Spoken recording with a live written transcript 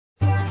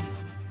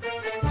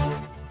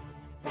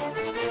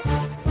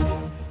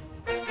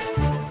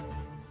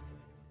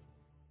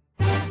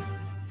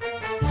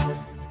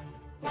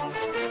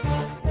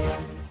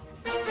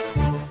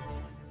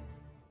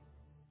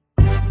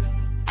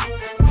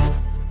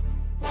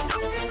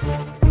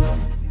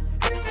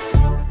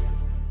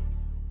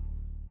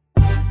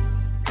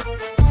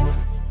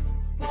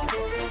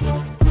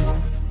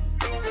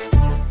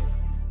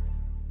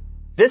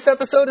This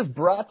episode is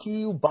brought to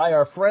you by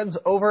our friends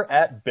over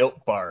at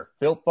Built Bar.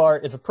 Built Bar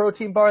is a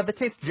protein bar that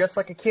tastes just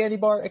like a candy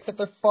bar, except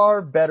they're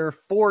far better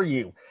for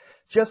you.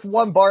 Just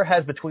one bar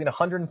has between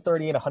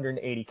 130 and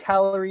 180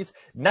 calories,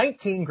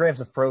 19 grams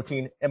of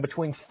protein, and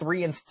between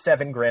 3 and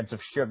 7 grams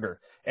of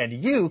sugar. And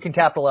you can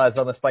capitalize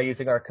on this by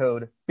using our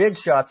code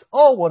BIGSHOTS,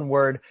 all one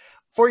word,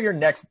 for your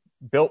next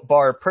Built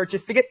Bar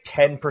purchase to get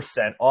 10%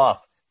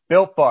 off.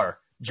 Built Bar.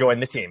 Join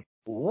the team.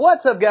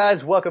 What's up,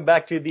 guys? Welcome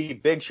back to the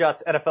Big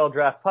Shots NFL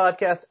Draft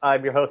Podcast.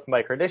 I'm your host,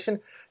 Mike Tradition,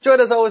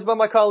 joined as always by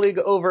my colleague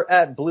over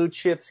at Blue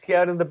Chip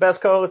Scouting, the best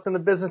co-host in the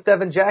business,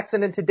 Devin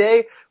Jackson. And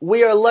today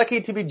we are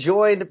lucky to be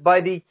joined by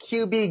the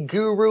QB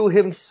guru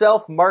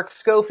himself, Mark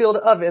Schofield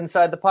of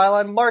Inside the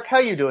Pylon. Mark, how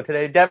are you doing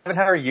today? Devin,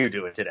 how are you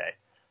doing today?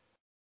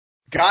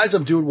 Guys,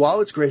 I'm doing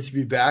well. It's great to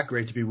be back.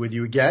 Great to be with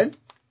you again.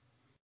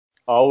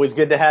 Always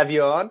good to have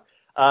you on.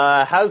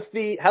 How's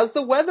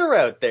the weather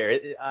out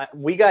there?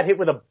 We got hit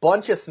with a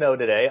bunch of snow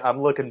today.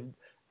 I'm looking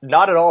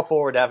not at all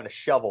forward to having a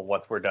shovel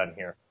once we're done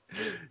here.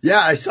 Yeah,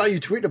 I saw you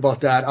tweet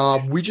about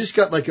that. We just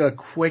got like a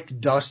quick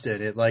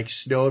dusting. It like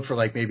snowed for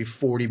like maybe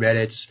 40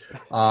 minutes.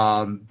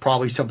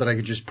 Probably something I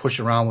could just push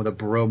around with a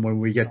broom when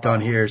we get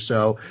done here.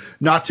 So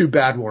not too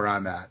bad where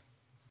I'm at.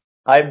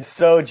 I'm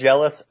so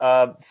jealous.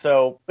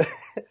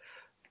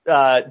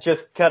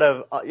 Just kind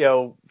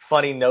of,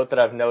 funny note that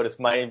I've noticed.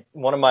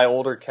 One of my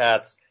older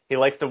cats, he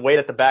likes to wait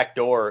at the back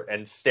door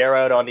and stare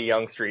out onto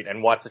Yonge Street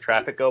and watch the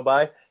traffic go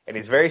by. And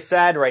he's very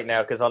sad right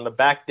now because on the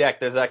back deck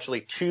there's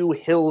actually two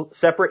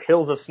separate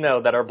hills of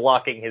snow that are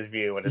blocking his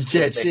view. And you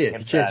can't see it.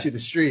 You can't see the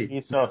street.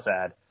 He's so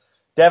sad.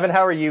 Devin,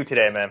 how are you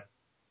today, man?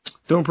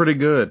 Doing pretty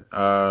good.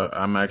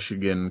 I'm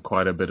actually getting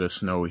quite a bit of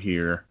snow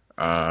here.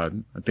 I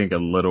think a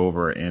little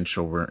over an inch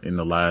over in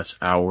the last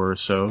hour or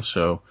so.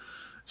 So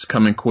it's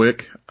coming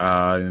quick.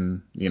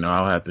 And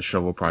I'll have to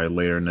shovel probably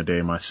later in the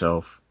day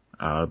myself.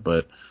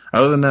 But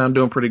other than that, I'm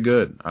doing pretty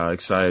good.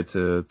 Excited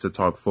to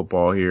talk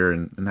football here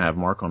and have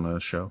Mark on the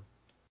show.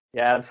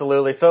 Yeah,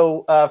 absolutely.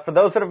 So, for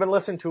those that have been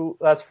listening to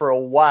us for a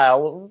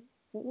while,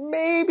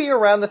 maybe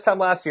around this time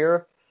last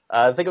year,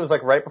 I think it was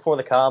like right before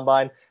the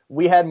combine,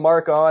 we had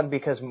Mark on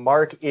because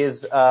Mark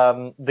is,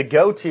 the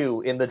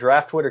go-to in the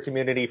draft Twitter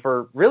community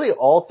for really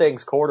all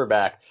things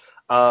quarterback.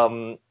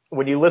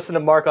 When you listen to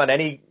Mark on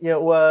any,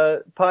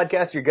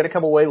 podcast, you're going to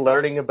come away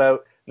learning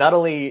about not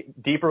only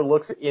deeper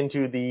looks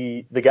into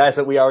the guys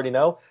that we already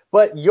know,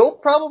 but you'll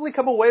probably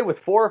come away with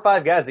 4 or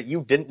 5 guys that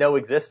you didn't know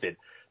existed.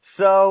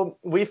 So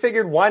we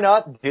figured why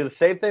not do the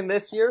same thing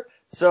this year?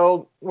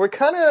 So we're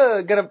kind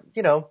of going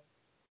to,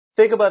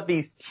 think about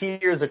these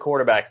tiers of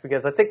quarterbacks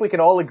because I think we can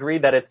all agree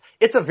that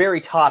it's a very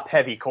top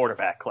heavy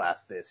quarterback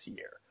class this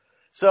year.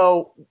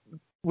 So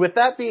with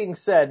that being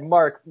said,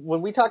 Mark,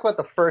 when we talk about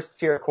the first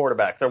tier of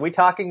quarterbacks, are we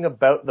talking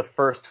about the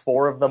first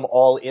 4 of them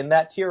all in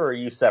that tier, or are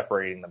you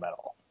separating them at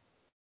all?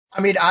 I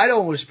mean, I'd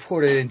always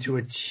put it into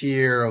a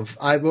tier of,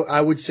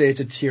 I would say it's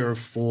a tier of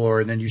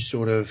 4, and then you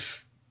sort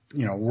of,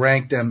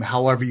 rank them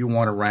however you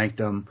want to rank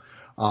them.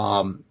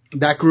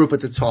 That group at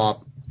the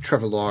top,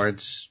 Trevor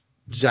Lawrence,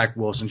 Zach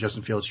Wilson,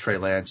 Justin Fields, Trey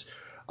Lance.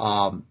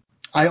 I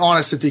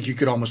honestly think you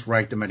could almost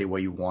rank them any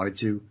way you wanted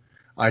to.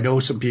 I know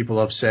some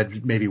people have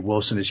said maybe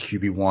Wilson is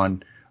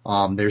QB1.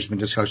 There's been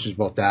discussions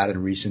about that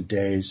in recent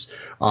days.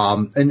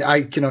 And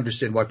I can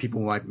understand why people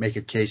might make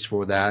a case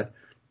for that.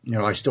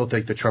 I still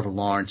think that Trevor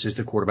Lawrence is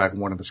the quarterback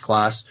 1 of this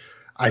class.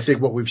 I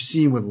think what we've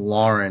seen with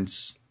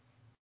Lawrence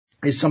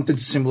is something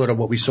similar to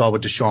what we saw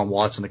with Deshaun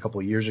Watson a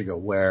couple of years ago,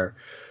 where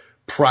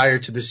prior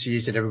to the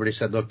season, everybody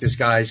said, look, this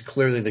guy's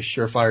clearly the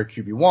surefire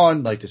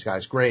QB1, like this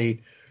guy's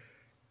great.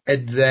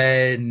 And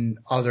then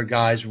other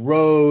guys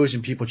rose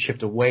and people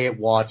chipped away at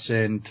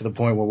Watson to the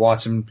point where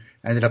Watson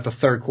ended up the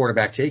 3rd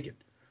quarterback taken.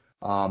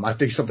 I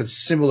think something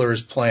similar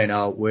is playing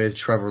out with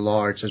Trevor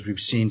Lawrence as we've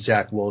seen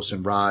Zach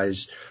Wilson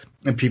rise.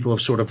 And people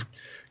have sort of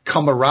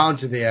come around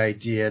to the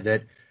idea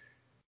that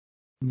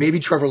maybe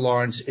Trevor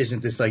Lawrence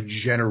isn't this like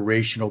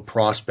generational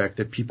prospect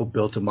that people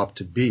built him up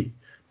to be.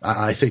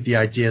 I think the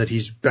idea that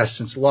he's best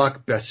since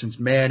Luck, best since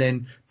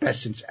Manning,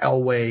 best since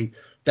Elway,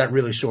 that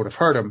really sort of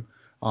hurt him.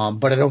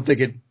 But I don't think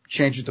it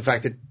changes the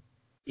fact that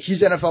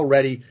he's NFL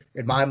ready.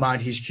 In my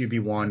mind, he's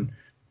QB1.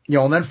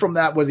 And then from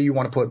that, whether you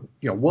want to put,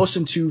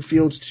 Wilson 2,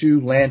 Fields 2,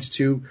 Lance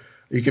 2,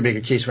 you can make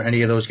a case for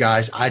any of those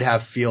guys. I'd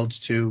have Fields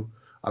 2.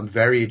 I'm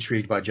very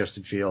intrigued by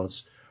Justin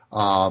Fields.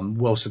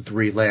 Wilson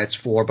 3, Lance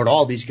 4, but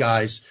all these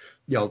guys,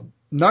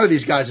 none of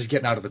these guys is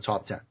getting out of the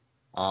top 10.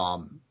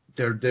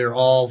 They're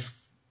all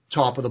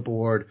top of the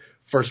board,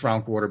 first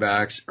round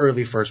quarterbacks,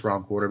 early first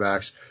round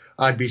quarterbacks.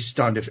 I'd be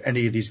stunned if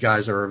any of these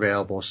guys are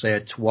available, say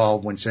at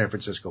 12 when San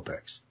Francisco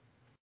picks.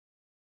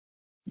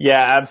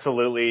 Yeah,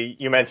 absolutely.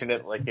 You mentioned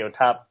it,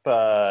 top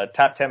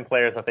 10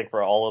 players, I think,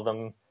 for all of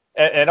them.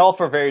 And all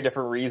for very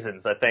different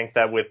reasons. I think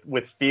that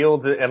with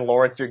Fields and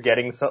Lawrence, you're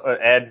getting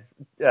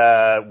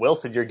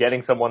Wilson, you're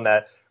getting someone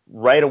that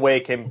right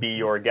away can be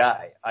your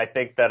guy. I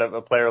think that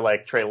a player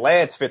like Trey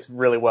Lance fits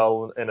really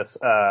well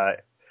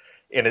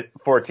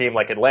for a team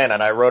like Atlanta.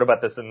 And I wrote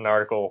about this in an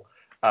article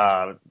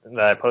that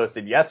I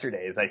posted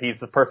yesterday is that he's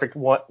the perfect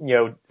one,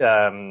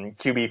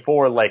 QB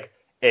for like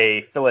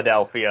a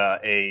Philadelphia,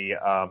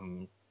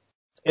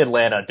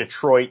 Atlanta,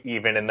 Detroit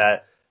even, in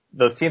that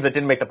those teams that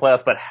didn't make the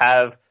playoffs but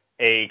have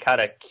a kind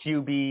of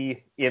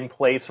QB in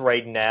place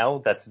right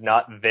now that's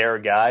not their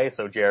guy.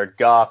 So Jared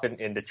Goff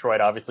in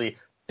Detroit, obviously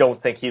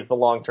don't think he's the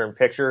long-term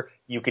picture.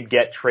 You could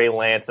get Trey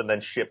Lance and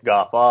then ship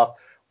Goff off.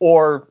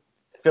 Or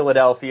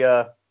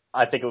Philadelphia,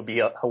 I think it would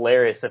be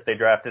hilarious if they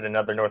drafted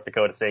another North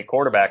Dakota State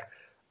quarterback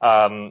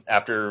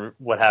after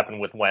what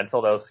happened with Wentz,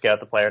 although scout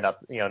the player,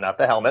 not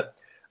the helmet.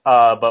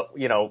 But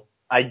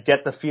I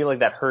get the feeling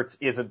that Hurts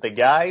isn't the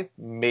guy.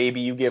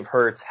 Maybe you give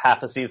Hurts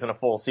half a season, a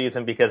full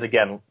season, because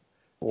again,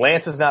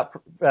 Lance is not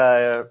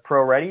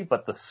pro ready,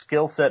 but the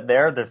skill set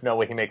there's no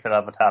way he makes it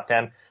out of the top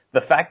 10.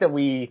 The fact that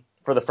we,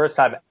 for the first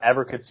time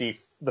ever, could see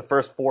the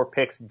first 4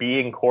 picks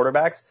being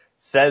quarterbacks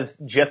says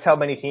just how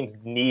many teams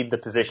need the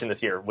position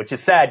this year, which is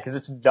sad because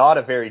it's not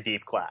a very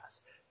deep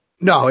class.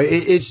 No,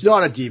 it's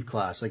not a deep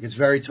class. Like, it's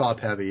very top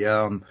heavy.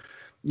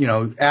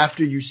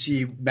 After you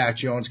see Mac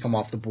Jones come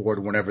off the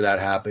board, whenever that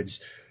happens,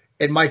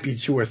 it might be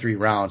 2 or 3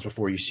 rounds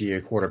before you see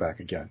a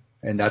quarterback again.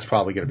 And that's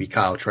probably going to be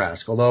Kyle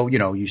Trask, although,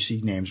 you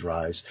see names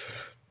rise.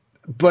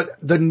 But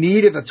the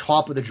need at the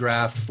top of the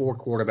draft for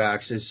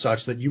quarterbacks is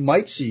such that you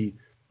might see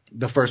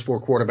the first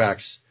 4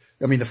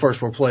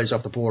 plays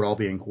off the board all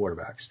being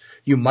quarterbacks.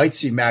 You might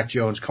see Mac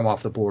Jones come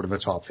off the board in the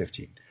top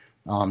 15,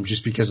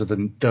 just because of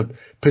the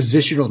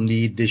positional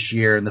need this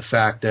year and the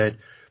fact that,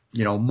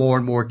 more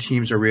and more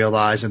teams are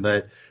realizing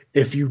that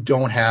if you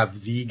don't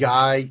have the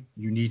guy,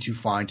 you need to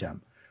find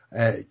him.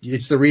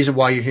 It's the reason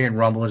why you're hearing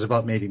rumblings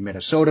about maybe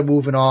Minnesota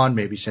moving on,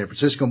 maybe San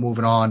Francisco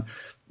moving on.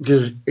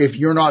 Because if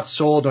you're not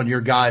sold on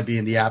your guy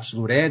being the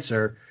absolute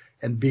answer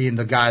and being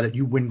the guy that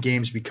you win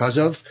games because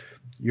of,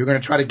 you're going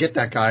to try to get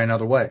that guy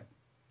another way.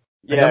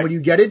 Yeah. And then when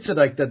you get into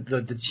like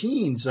the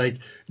teens, like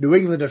New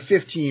England at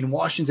 15,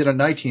 Washington at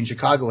 19,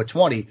 Chicago at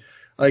 20,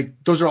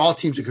 like those are all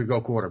teams that could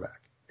go quarterback.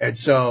 And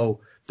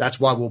so that's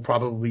why we'll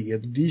probably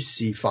at least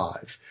see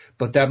 5,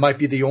 but that might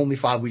be the only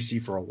 5 we see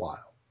for a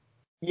while.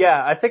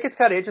 Yeah, I think it's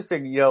kind of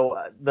interesting.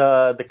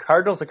 The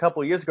Cardinals a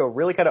couple of years ago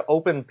really kind of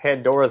opened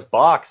Pandora's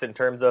box in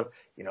terms of,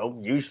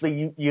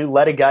 usually you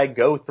let a guy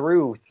go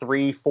through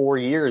 3-4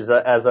 years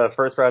as a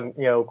first round,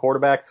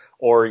 quarterback,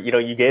 or,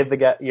 you gave the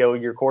guy,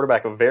 your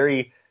quarterback a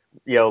very,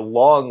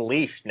 long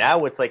leash.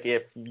 Now it's like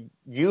if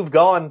you've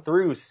gone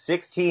through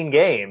 16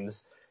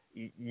 games,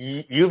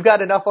 you've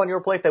got enough on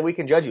your plate that we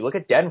can judge you. Look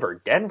at Denver.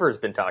 Denver's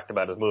been talked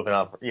about as moving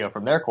on,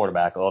 from their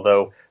quarterback,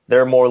 although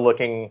they're more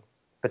looking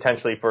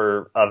potentially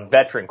for a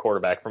veteran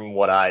quarterback from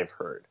what I've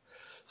heard.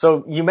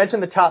 So you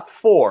mentioned the top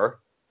 4.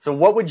 So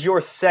what would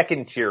your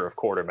second tier of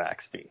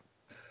quarterbacks be?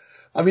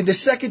 I mean, the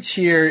second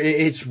tier,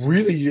 it's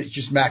really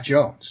just Mac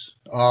Jones.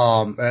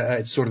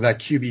 It's sort of that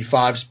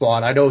QB5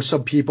 spot. I know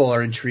some people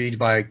are intrigued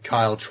by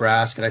Kyle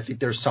Trask, and I think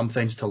there's some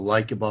things to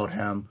like about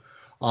him.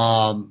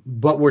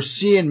 But we're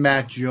seeing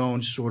Mac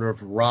Jones sort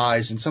of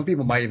rise, and some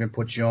people might even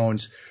put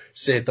Jones,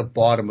 say, at the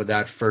bottom of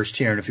that first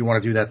tier. And if you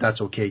want to do that,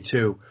 that's okay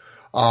too.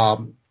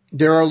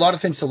 There are a lot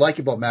of things to like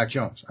about Mac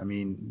Jones. I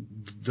mean,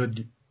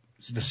 the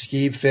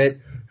scheme fit.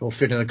 He'll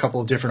fit in a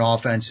couple of different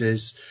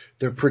offenses.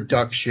 The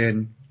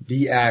production,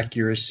 the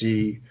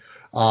accuracy.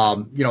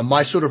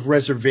 My sort of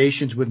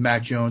reservations with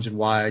Mac Jones and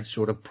why I'd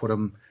sort of put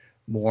him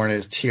more in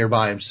a tier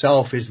by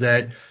himself is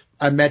that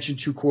I mentioned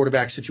 2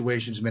 quarterback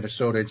situations,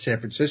 Minnesota and San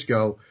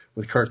Francisco,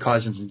 with Kirk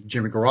Cousins and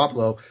Jimmy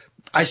Garoppolo.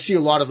 I see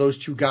a lot of those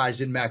 2 guys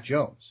in Mac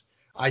Jones.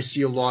 I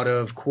see a lot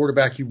of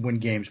quarterback you win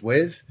games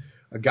with,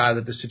 a guy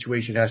that the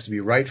situation has to be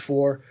right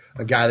for,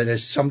 a guy that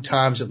is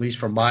sometimes, at least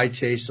for my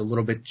taste, a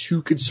little bit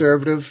too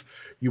conservative.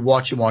 You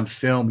watch him on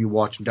film, you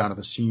watch him down at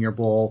the Senior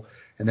Bowl,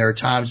 and there are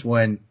times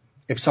when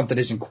if something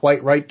isn't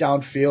quite right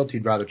downfield,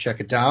 he'd rather check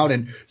it down,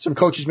 and some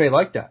coaches may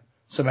like that.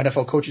 Some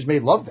NFL coaches may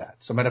love that.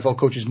 Some NFL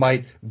coaches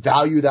might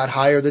value that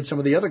higher than some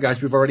of the other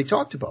guys we've already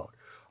talked about.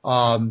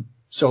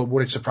 So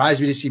would it surprise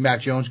me to see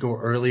Mac Jones go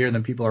earlier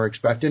than people are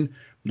expecting?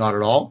 Not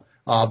at all.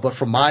 But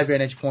from my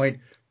vantage point,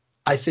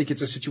 I think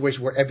it's a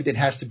situation where everything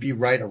has to be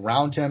right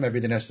around him.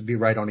 Everything has to be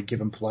right on a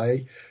given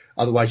play.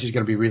 Otherwise, he's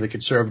going to be really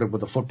conservative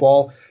with the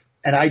football.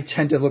 And I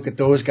tend to look at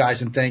those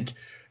guys and think,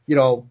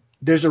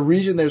 there's a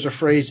reason there's a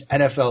phrase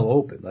NFL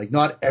open. Like,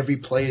 not every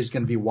play is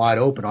going to be wide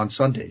open on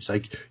Sundays.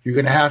 Like, you're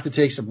going to have to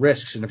take some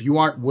risks. And if you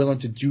aren't willing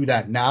to do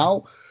that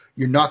now,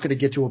 you're not going to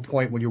get to a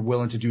point when you're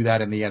willing to do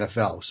that in the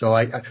NFL. So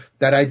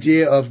that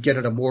idea of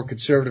getting a more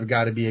conservative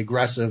guy to be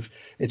aggressive,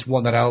 it's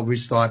one that I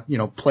always thought,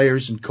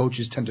 players and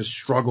coaches tend to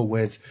struggle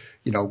with,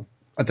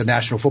 at the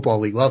National Football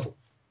League level.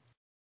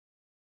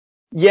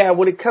 Yeah,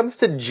 when it comes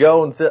to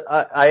Jones,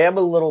 I am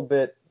a little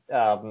bit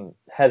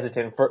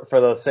hesitant for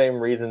those same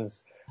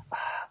reasons.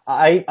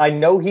 I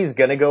know he's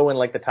going to go in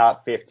like the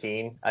top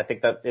 15. I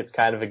think that it's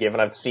kind of a given.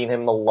 I've seen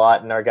him a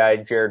lot, and our guy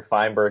Jared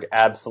Feinberg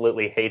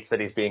absolutely hates that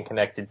he's being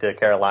connected to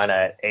Carolina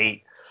at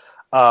 8.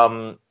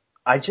 I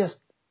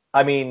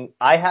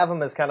have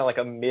him as kind of like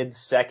a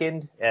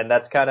mid-second, and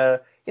that's kind of,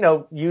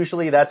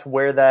 usually that's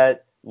where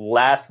that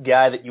last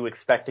guy that you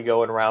expect to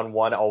go in round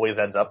one always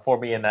ends up for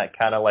me in that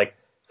kind of like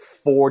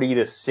 40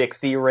 to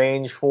 60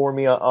 range for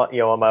me,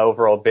 on my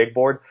overall big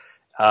board.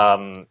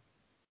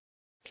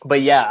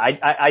 But yeah,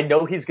 I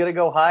know he's going to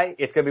go high.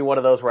 It's going to be one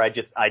of those where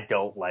I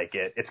don't like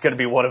it. It's going to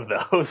be one of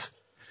those.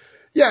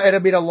 Yeah, and I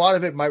mean, a lot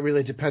of it might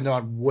really depend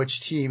on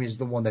which team is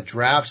the one that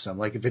drafts him.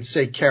 Like if it's,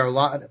 say,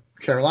 Carolina,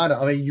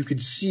 I mean, you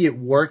could see it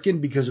working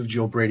because of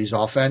Joe Brady's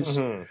offense.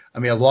 Mm-hmm. I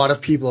mean, a lot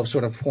of people have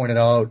sort of pointed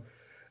out,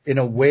 in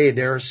a way,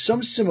 there are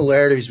some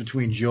similarities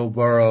between Joe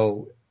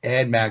Burrow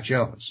and Mac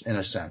Jones, in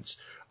a sense.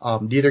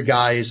 Neither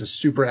guy is a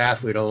super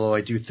athlete, although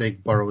I do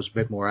think Burrow was a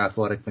bit more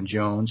athletic than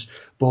Jones.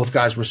 Both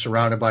guys were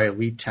surrounded by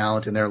elite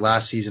talent in their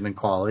last season in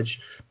college.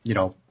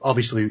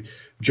 Obviously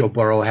Joe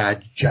Burrow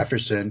had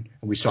Jefferson,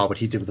 and we saw what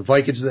he did with the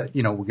Vikings. That,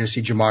 we're going to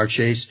see Jamar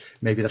Chase,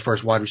 maybe the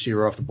first wide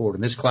receiver off the board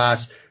in this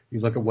class. You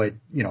look at what,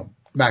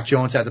 Mac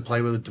Jones had to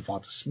play with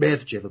Devonta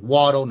Smith, Jalen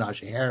Waddle,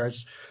 Najee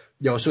Harris.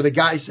 So the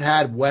guys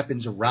had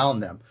weapons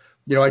around them.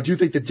 I do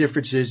think the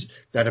difference is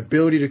that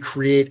ability to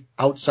create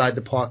outside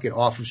the pocket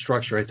off of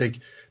structure. I think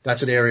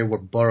that's an area where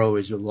Burrow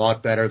is a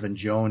lot better than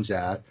Jones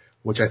at,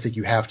 which I think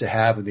you have to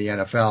have in the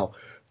NFL.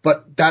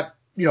 But that,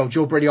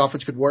 Joe Brady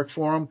offense could work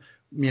for him.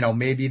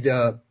 Maybe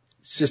the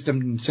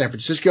system in San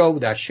Francisco,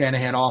 that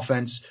Shanahan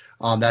offense,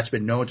 that's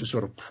been known to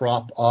sort of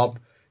prop up,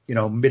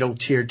 middle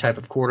tier type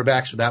of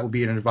quarterbacks. So that would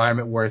be an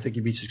environment where I think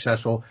he'd be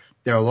successful.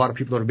 There are a lot of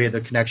people that have made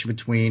the connection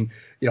between,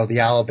 the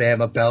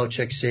Alabama,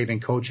 Belichick,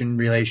 Saban coaching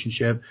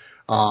relationship.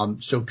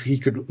 So he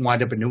could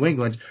wind up in New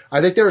England.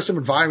 I think there are some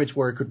environments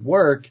where it could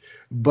work,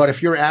 but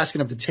if you're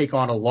asking him to take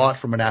on a lot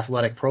from an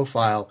athletic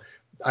profile,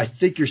 I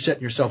think you're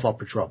setting yourself up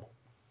for trouble.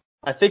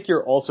 I think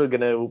you're also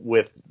going to,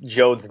 with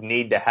Jones,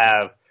 need to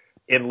have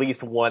at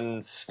least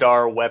one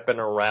star weapon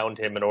around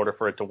him in order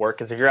for it to work.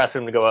 Because if you're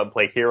asking him to go out and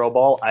play hero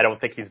ball, I don't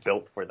think he's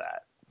built for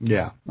that.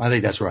 Yeah, I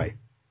think that's right.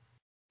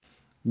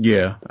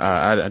 Yeah,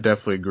 I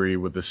definitely agree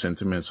with the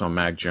sentiments on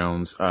Mac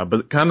Jones.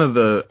 But kind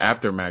of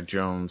after Mac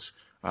Jones,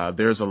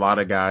 there's a lot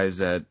of guys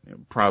that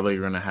probably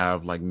are going to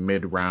have like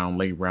mid-round,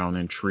 late-round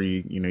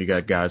intrigue. You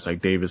got guys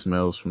like Davis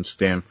Mills from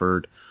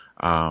Stanford,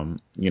 Kyle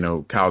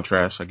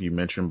Trask, like you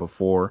mentioned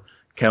before,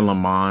 Kellen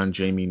Mond,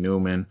 Jamie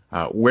Newman.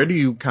 Where do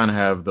you kind of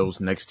have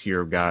those next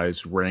tier of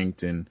guys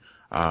ranked, and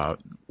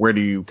where do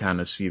you kind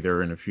of see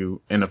their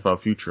NFL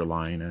future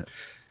lying at?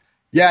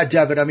 Yeah,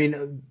 Devin, I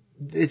mean,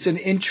 it's an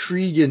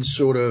intriguing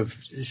sort of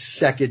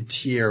second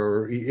tier,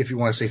 or if you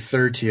want to say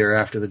third tier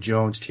after the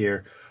Jones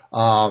tier,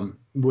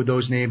 with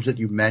those names that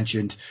you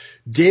mentioned.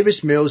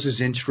 Davis Mills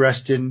is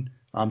interesting.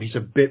 He's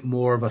a bit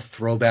more of a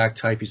throwback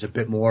type. He's a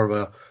bit more of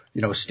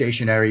a,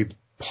 stationary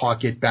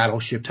pocket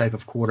battleship type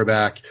of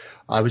quarterback.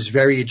 I was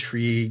very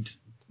intrigued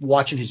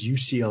watching his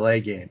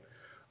UCLA game.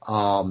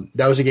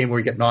 That was a game where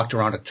he got knocked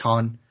around a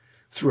ton,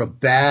 threw a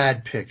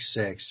bad pick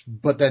six,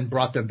 but then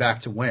brought them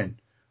back to win.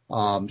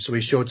 So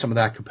he showed some of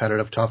that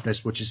competitive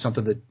toughness, which is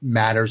something that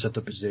matters at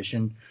the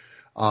position.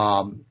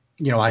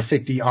 I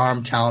think the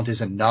arm talent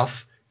is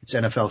enough. It's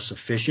NFL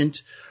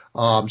sufficient.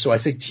 So I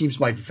think teams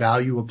might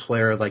value a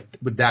player like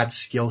with that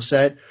skill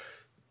set.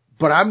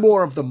 But I'm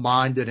more of the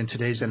mind that in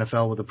today's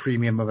NFL, with a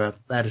premium of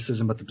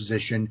athleticism at the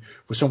position,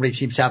 with so many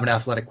teams having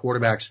athletic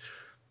quarterbacks,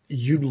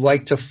 you'd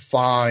like to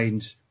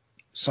find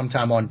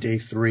sometime on day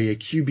 3 a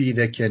QB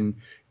that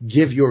can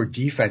give your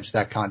defense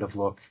that kind of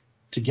look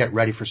to get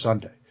ready for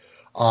Sunday.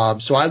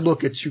 So I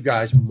look at 2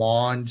 guys,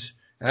 Mond,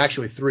 and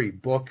actually 3,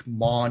 Book,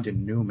 Mond,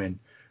 and Newman,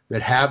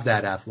 that have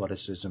that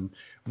athleticism,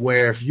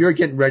 where if you're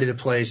getting ready to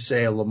play,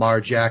 say, a Lamar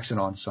Jackson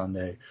on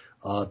Sunday,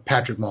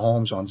 Patrick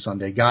Mahomes on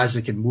Sunday, guys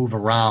that can move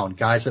around,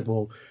 guys that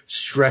will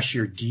stress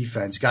your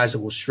defense, guys that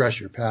will stress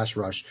your pass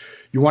rush.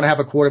 You want to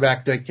have a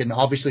quarterback that can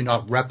obviously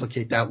not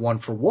replicate that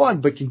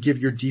 1-for-1, but can give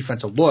your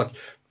defense a look.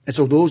 And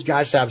so those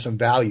guys have some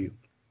value.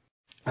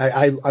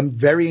 I'm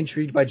very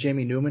intrigued by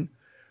Jamie Newman.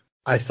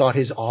 I thought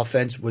his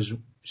offense was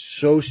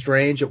so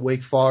strange at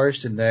Wake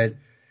Forest in that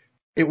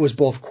it was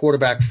both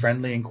quarterback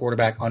friendly and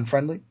quarterback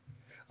unfriendly.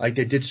 Like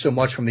they did so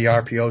much from the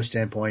RPO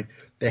standpoint.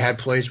 They had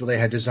plays where they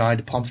had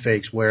designed pump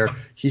fakes where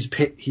he's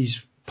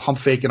pump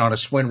faking on a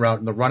swing route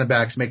and the running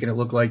back's making it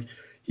look like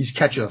he's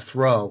catching a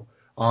throw,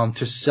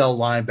 to sell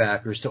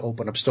linebackers to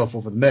open up stuff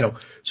over the middle.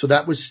 So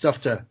that was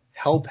stuff to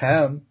help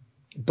him.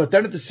 But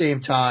then at the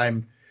same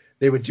time,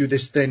 they would do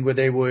this thing where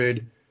they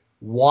would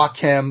walk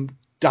him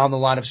down the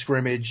line of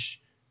scrimmage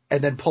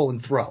and then pull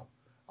and throw.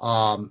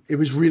 It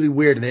was really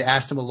weird, and they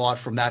asked him a lot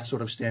from that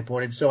sort of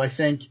standpoint. And so I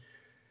think,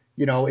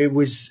 it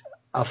was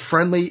a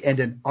friendly and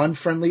an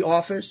unfriendly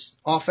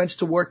offense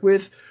to work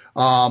with.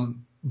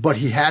 But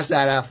he has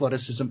that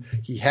athleticism.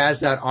 He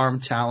has that arm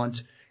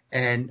talent.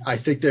 And I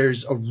think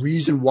there's a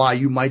reason why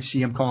you might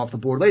see him come off the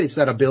board late. It's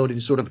that ability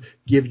to sort of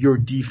give your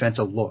defense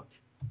a look.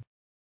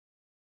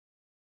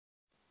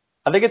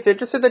 I think it's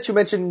interesting that you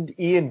mentioned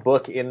Ian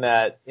Book in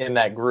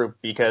that group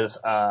because,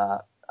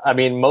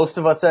 most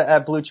of us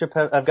at Blue Chip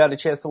have gotten a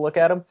chance to look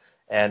at him.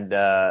 And,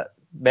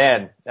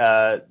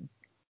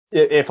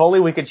 if only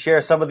we could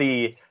share some of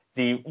the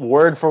the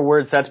word for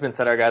word sentiments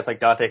that our guys like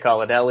Dante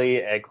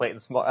Collinelli and Clayton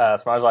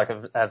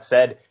Smarzak have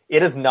said,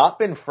 it has not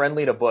been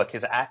friendly to Book.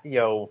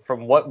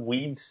 From what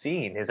we've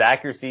seen, his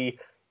accuracy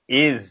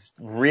is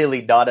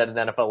really not at an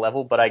NFL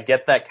level, but I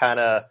get that kind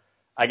of,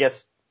 I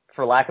guess,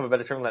 for lack of a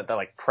better term, that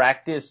like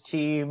practice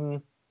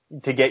team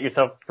to get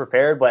yourself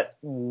prepared, but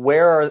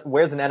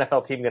where's an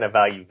NFL team going to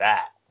value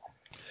that?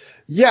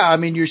 Yeah, I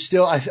mean,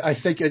 I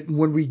think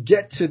when we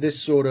get to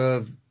this sort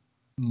of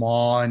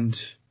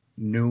Mond,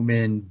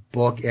 Newman,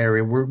 Book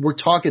area, we're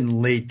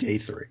talking late day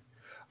 3.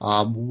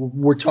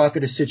 We're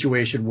talking a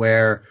situation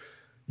where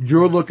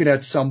you're looking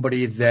at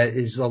somebody that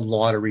is a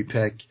lottery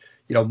pick.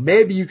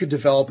 Maybe you could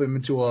develop him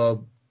into a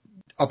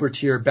upper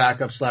tier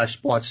backup /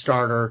 spot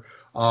starter.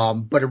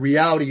 But in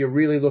reality, you're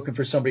really looking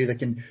for somebody that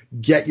can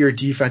get your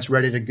defense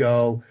ready to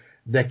go,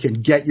 that can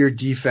get your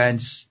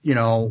defense,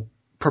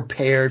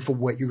 prepared for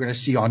what you're going to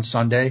see on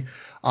Sunday.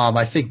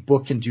 I think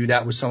Book can do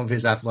that with some of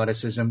his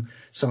athleticism,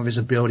 some of his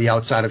ability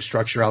outside of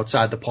structure,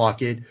 outside the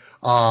pocket.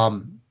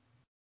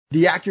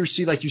 The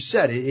accuracy, like you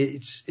said,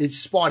 it's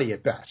spotty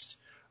at best.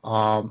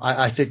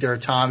 I think there are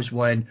times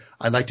when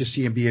I'd like to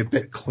see him be a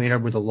bit cleaner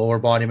with the lower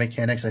body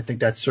mechanics. I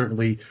think that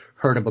certainly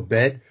hurt him a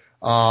bit.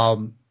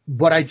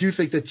 But I do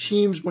think that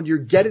teams, when you're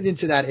getting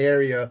into that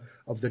area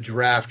of the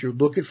draft, you're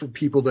looking for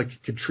people that can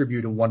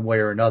contribute in one way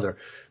or another.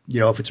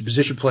 If it's a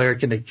position player,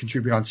 can they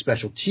contribute on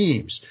special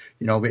teams?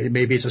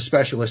 Maybe it's a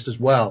specialist as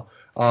well.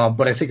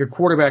 But I think a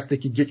quarterback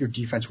that can get your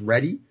defense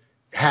ready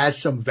has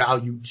some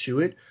value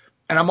to it.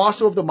 And I'm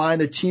also of the mind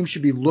that teams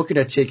should be looking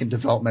at taking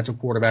developmental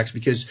quarterbacks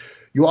because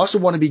you also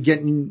want to be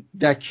getting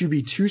that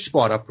QB2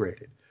 spot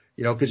upgraded.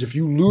 Because if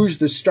you lose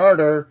the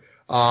starter,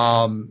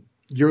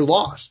 you're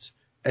lost.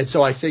 And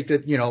so I think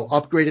that,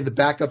 upgrading the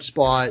backup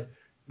spot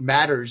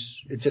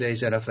matters in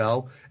today's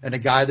NFL, and a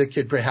guy that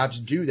could perhaps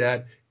do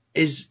that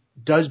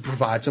does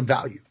provide some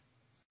value.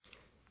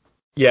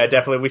 Yeah,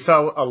 definitely. We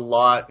saw a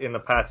lot in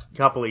the past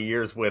couple of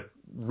years with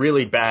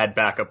really bad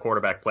backup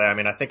quarterback play. I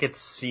mean, I think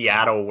it's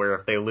Seattle where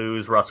if they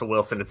lose Russell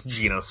Wilson, it's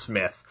Geno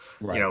Smith.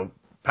 Right.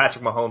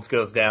 Patrick Mahomes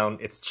goes down,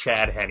 it's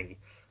Chad Henne.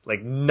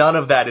 Like, none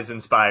of that is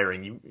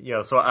inspiring.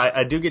 So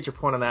I do get your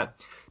point on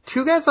that.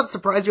 Two guys I'm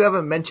surprised you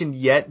haven't mentioned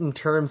yet in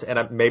terms,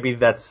 and maybe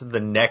that's the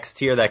next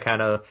tier, that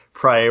kind of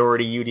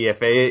priority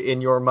UDFA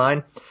in your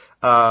mind,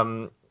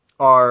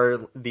 are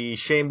the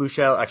Shane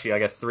Buechele, actually I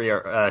guess 3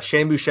 are,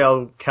 Shane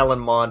Buechele, Kellen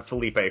Mond,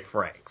 Felipe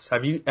Franks.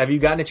 Have you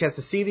gotten a chance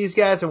to see these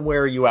guys, and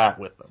where are you at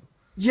with them?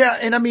 Yeah,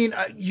 and I mean,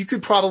 you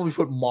could probably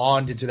put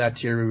Mond into that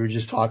tier we were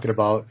just talking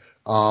about.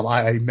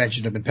 I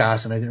mentioned him in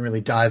passing. I didn't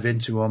really dive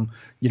into him.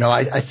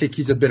 I think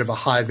he's a bit of a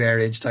high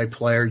variance type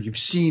player. You've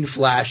seen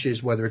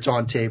flashes, whether it's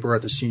on tape or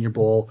at the Senior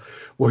Bowl,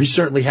 where he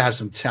certainly has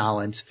some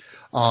talent.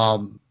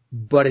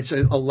 But it's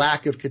a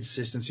lack of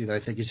consistency that I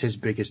think is his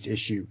biggest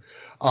issue.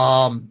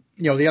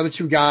 The other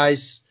two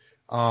guys,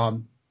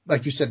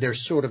 like you said, they're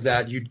sort of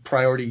that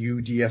priority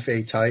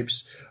UDFA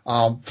types.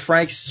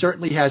 Frank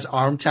certainly has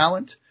arm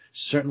talent,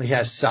 certainly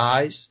has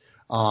size.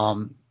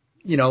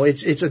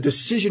 It's a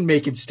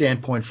decision-making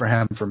standpoint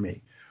for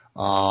me.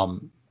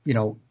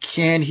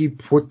 Can he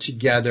put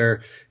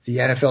together the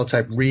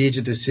NFL-type reads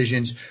and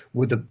decisions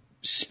with the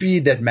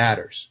speed that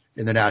matters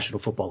in the National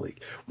Football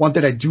League? One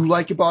thing I do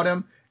like about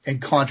him, in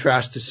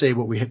contrast to, say,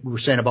 what we were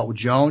saying about with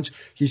Jones,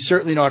 he's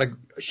certainly not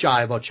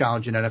shy about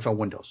challenging NFL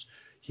windows.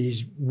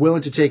 He's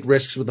willing to take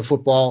risks with the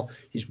football.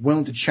 He's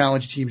willing to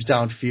challenge teams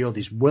downfield.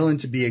 He's willing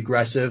to be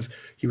aggressive.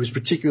 He was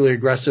particularly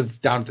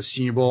aggressive down at the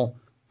Senior Bowl,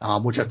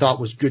 which I thought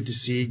was good to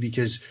see,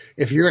 because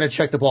if you're going to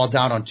check the ball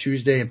down on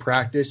Tuesday in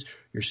practice,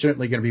 you're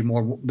certainly going to be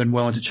more than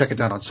willing to check it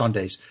down on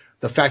Sundays.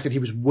 The fact that he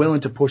was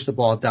willing to push the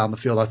ball down the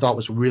field, I thought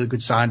was a really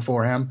good sign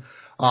for him.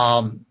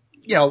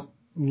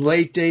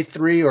 Late day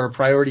 3 or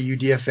priority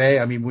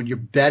UDFA, I mean, when you're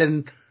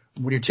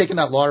taking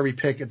that lottery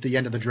pick at the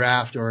end of the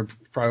draft or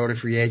priority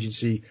free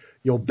agency,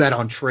 you'll bet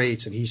on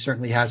traits, and he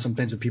certainly has some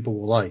things that people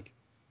will like.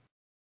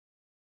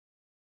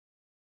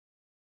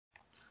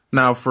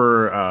 Now,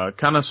 for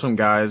kind of some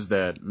guys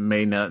that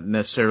may not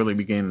necessarily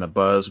be getting the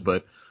buzz,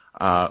 but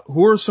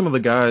who are some of the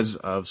guys,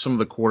 some of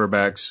the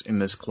quarterbacks in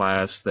this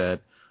class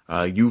that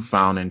you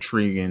found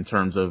intriguing in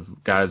terms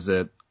of guys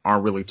that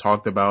aren't really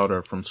talked about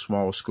or from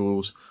small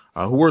schools?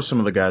 Who are some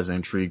of the guys that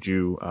intrigued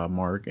you,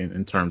 Mark,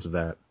 in terms of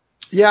that?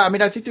 Yeah, I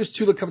mean, I think there's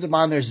two that come to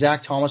mind. There's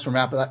Zach Thomas from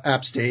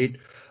App State.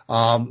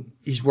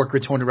 He's worked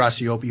with Tony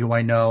Rasiopi, who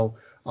I know,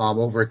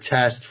 over at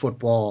Test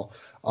football.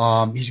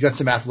 He's got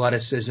some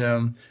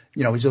athleticism.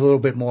 He's a little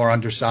bit more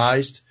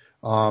undersized,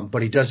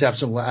 but he does have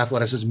some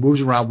athleticism,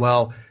 moves around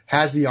well,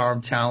 has the arm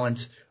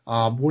talent.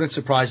 Wouldn't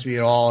surprise me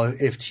at all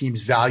if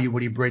teams value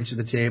what he brings to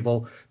the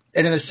table.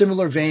 And in a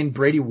similar vein,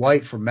 Brady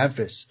White from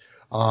Memphis.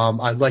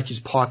 I like his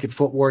pocket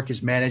footwork,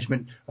 his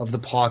management of the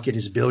pocket,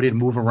 his ability to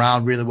move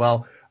around really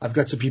well. I've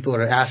got some people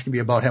that are asking me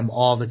about him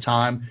all the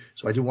time,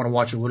 so I do want to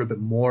watch a little bit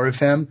more of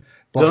him.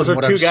 But those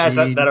are two guys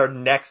that are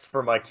next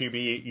for my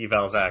QB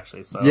evals,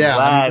 actually. So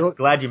yeah,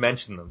 glad you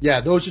mentioned them.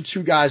 Yeah, those are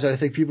two guys that I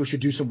think people should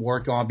do some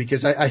work on,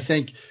 because I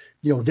think,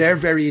 they're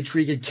very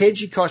intriguing.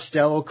 KG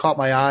Costello caught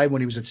my eye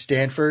when he was at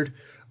Stanford.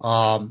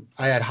 I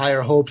had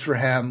higher hopes for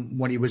him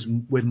when he was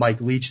with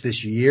Mike Leach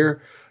this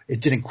year.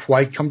 It didn't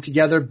quite come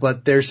together,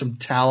 but there's some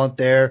talent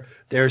there.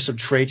 There's some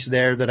traits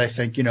there that I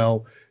think,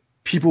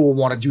 people will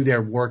want to do their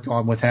work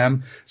on with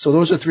him. So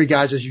those are three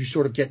guys as you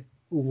sort of get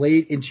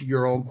late into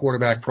your own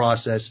quarterback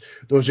process.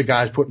 Those are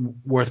guys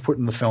worth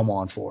putting the film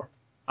on for.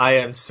 I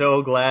am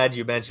so glad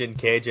you mentioned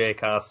KJ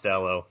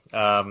Costello.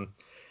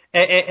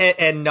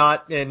 And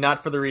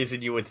not for the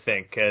reason you would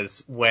think,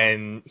 because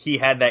when he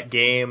had that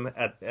game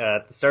at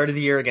the start of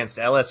the year against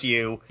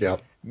LSU,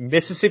 Yep.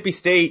 Mississippi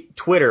State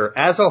Twitter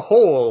as a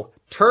whole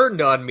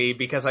turned on me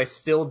because I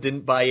still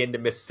didn't buy into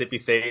Mississippi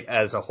State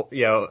as a whole,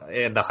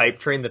 and the hype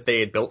train that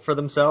they had built for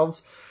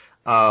themselves.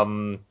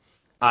 I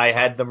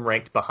had them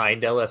ranked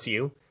behind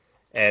LSU,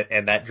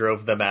 and that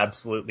drove them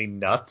absolutely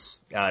nuts.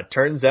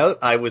 Turns out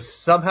I was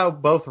somehow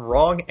both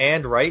wrong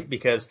and right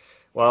because,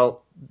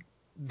 well,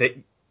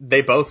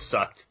 they both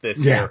sucked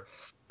this year.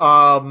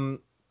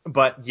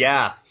 But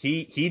yeah,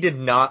 he did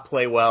not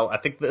play well. I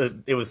think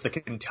it was the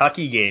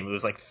Kentucky game. It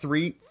was like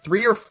three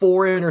or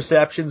four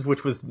interceptions,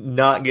 which was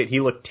not good. He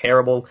looked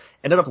terrible.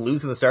 Ended up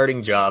losing the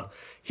starting job.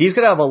 He's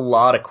going to have a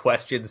lot of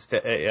questions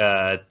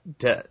to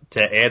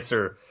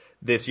answer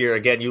this year.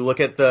 Again, you look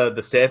at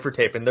the Stanford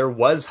tape and there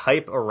was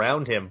hype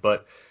around him,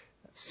 but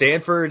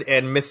Stanford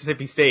and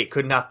Mississippi State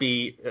could not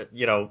be,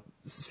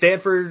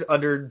 Stanford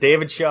under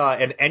David Shaw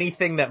and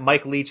anything that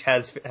Mike Leach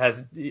has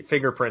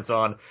fingerprints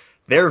on,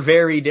 they're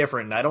very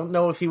different. And I don't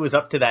know if he was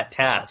up to that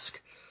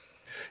task.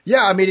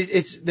 Yeah, I mean,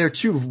 they're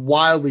two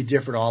wildly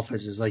different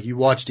offenses. Like you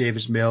watch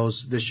Davis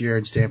Mills this year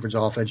in Stanford's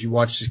offense, you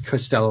watch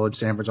Costello in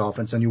Stanford's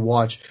offense, and you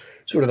watch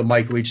sort of the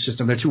Mike Leach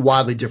system. They're two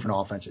wildly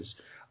different offenses.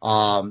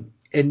 And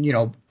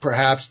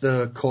perhaps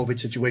the COVID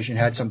situation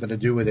had something to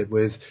do with it,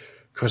 with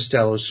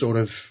Costello's sort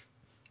of,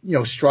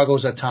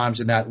 struggles at times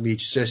in that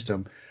Leach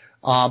system.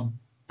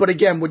 But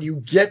again, when you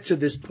get to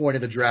this point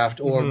of the draft,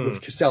 or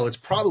with Costello, it's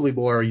probably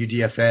more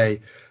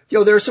UDFA.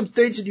 There are some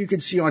things that you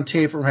can see on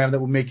tape from him that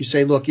will make you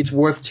say, look, it's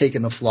worth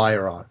taking the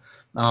flyer on.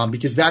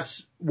 Because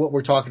that's what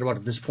we're talking about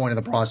at this point in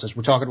the process.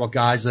 We're talking about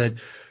guys that,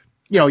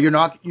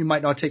 you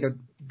might not take a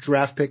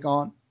draft pick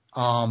on,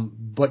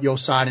 but you'll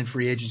sign in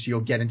free agency, you'll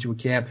get into a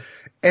camp.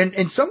 And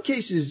in some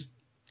cases,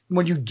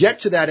 when you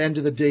get to that end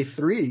of the day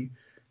 3,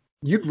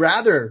 you'd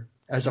rather,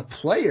 as a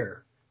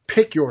player,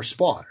 pick your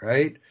spot,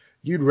 right?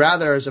 You'd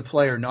rather, as a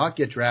player, not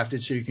get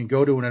drafted so you can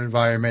go to an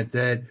environment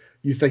that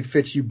you think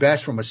fits you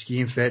best from a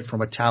scheme fit,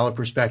 from a talent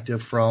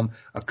perspective, from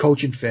a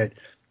coaching fit.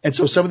 And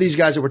so some of these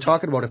guys that we're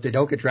talking about, if they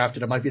don't get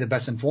drafted, it might be the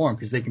best informed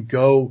because they can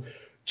go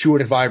to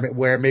an environment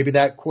where maybe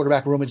that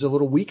quarterback room is a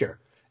little weaker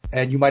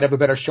and you might have a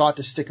better shot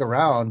to stick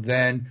around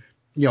than,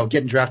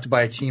 getting drafted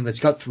by a team that's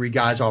got 3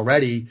 guys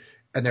already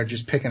and they're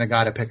just picking a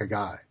guy to pick a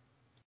guy.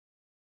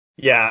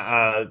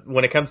 Yeah,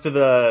 when it comes to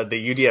the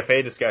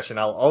UDFA discussion,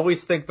 I'll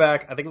always think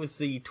back. I think it was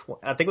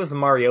the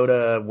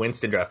Mariota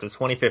Winston draft. It was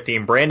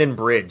 2015. Brandon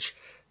Bridge,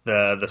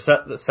 the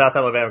South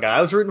Alabama guy.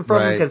 I was rooting for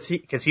him because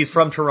he's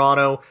from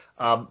Toronto.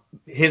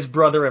 His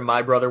brother and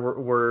my brother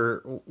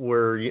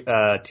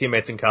were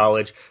teammates in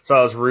college, so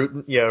I was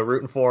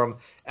rooting for him.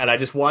 And I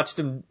just watched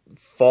him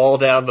fall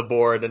down the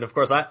board. And of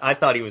course, I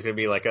thought he was going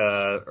to be like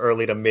a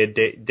early to mid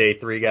day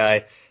 3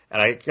 guy.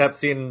 And I kept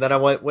seeing, then I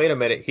went, wait a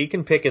minute, he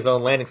can pick his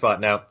own landing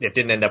spot. Now, it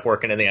didn't end up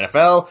working in the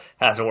NFL,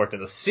 hasn't worked in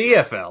the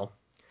CFL.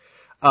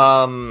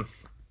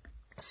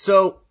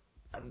 So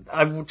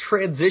I will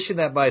transition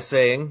that by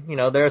saying,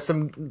 there are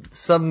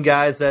some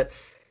guys that,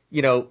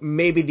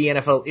 maybe the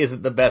NFL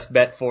isn't the best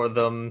bet for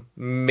them.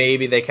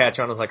 Maybe they catch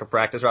on as like a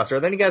practice roster. Are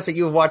there any guys that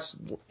you've watched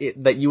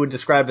that you would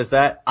describe as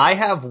that? I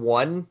have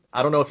one.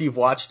 I don't know if you've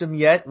watched him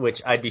yet,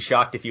 which I'd be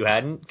shocked if you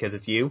hadn't, because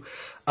it's you.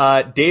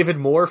 David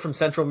Moore from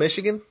Central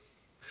Michigan.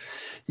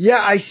 Yeah,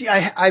 I see.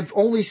 I've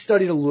only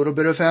studied a little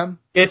bit of him.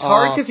 It's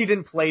hard because he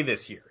didn't play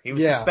this year. He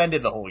was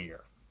suspended the whole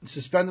year.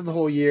 Suspended the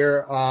whole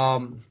year.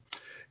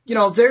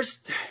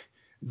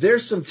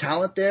 There's some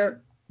talent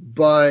there,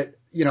 but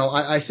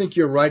I think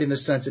you're right in the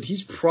sense that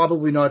he's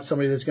probably not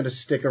somebody that's going to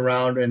stick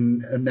around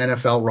in an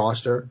NFL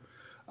roster.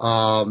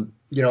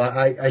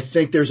 I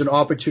think there's an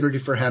opportunity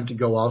for him to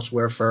go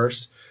elsewhere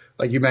first.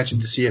 Like you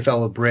mentioned, the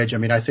CFL with Bridge. I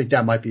mean, I think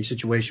that might be a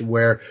situation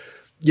where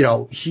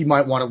he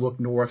might want to look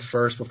north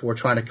first before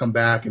trying to come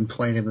back and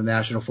playing in the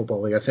National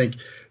Football League. I think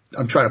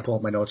I'm trying to pull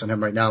up my notes on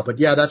him right now, but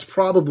yeah, that's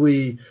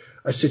probably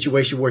a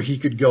situation where he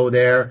could go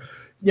there.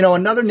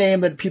 Another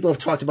name that people have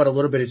talked about a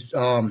little bit is,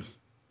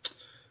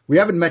 we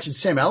haven't mentioned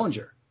Sam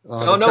Ehlinger.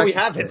 No, we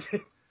haven't.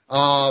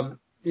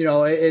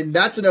 And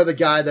that's another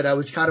guy that I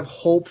was kind of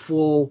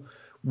hopeful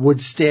would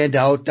stand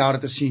out down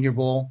at the Senior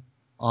Bowl,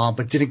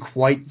 but didn't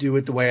quite do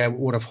it the way I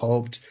would have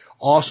hoped.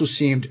 Also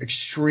seemed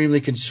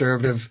extremely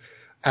conservative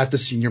at the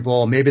Senior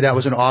Bowl. Maybe that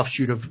was an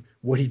offshoot of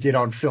what he did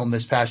on film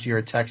this past year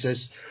at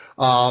Texas.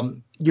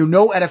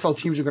 NFL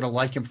teams are going to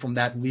like him from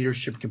that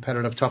leadership,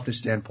 competitive toughness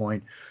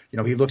standpoint.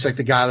 He looks like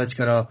the guy that's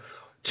going to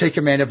take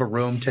command of a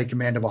room, take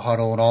command of a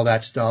huddle and all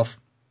that stuff.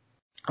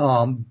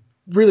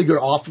 Really good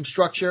off of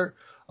structure,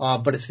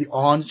 but it's the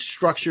on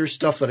structure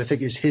stuff that I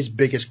think is his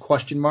biggest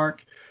question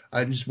mark.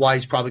 and just why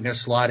he's probably going to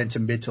slide into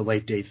mid to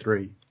late day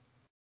 3.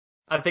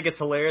 I think it's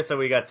hilarious that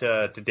we got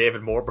to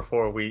David Moore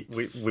before we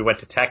went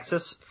to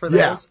Texas for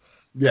those.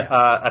 Yeah.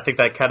 I think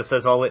that kind of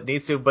says all it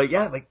needs to. But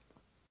yeah, like,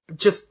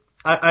 just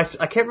I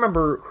can't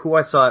remember who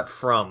I saw it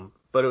from,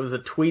 but it was a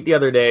tweet the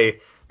other day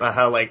about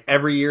how, like,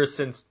 every year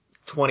since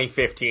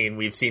 2015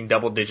 we've seen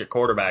double-digit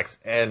quarterbacks,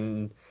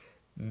 and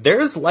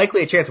there's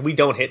likely a chance we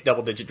don't hit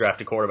double-digit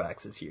drafted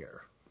quarterbacks this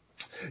year.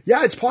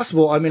 Yeah, it's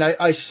possible. I mean,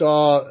 I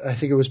saw, I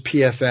think it was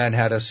PFN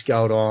had a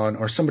scout on,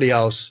 or somebody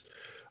else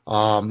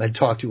had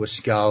talked to a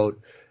scout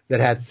that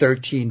had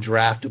 13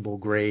 draftable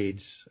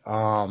grades.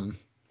 And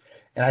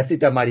I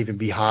think that might even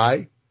be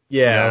high.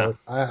 Yeah. You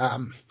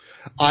know,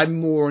 I'm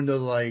more in the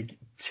like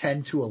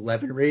 10 to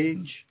 11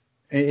 range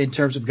in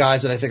terms of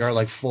guys that I think are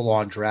like full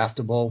on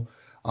draftable.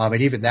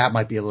 And even that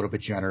might be a little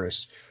bit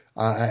generous.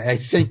 I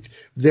think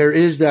there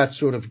is that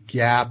sort of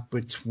gap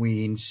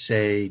between,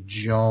 say,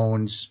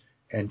 Jones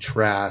and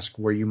Trask,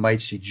 where you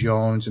might see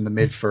Jones in the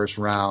mid first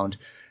round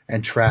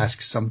and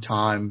Trask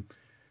sometime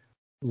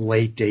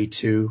late day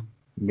 2,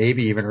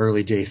 maybe even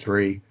early day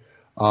 3.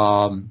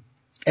 And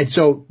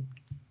so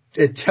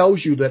it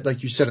tells you that,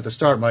 like you said at the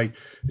start, Mike,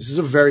 this is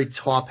a very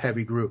top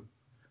heavy group.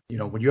 You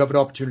know, when you have an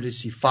opportunity to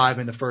see 5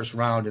 in the first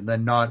round and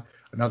then not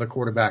another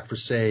quarterback for,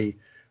 say,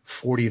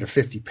 40 to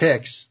 50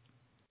 picks,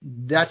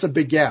 that's a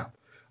big gap.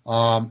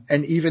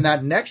 And even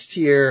that next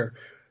tier,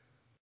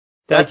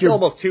 that's like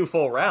almost 2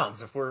 full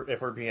rounds if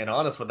we're being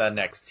honest with that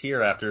next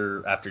tier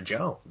after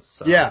Jones.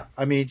 So. Yeah,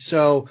 I mean,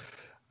 so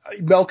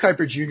Mel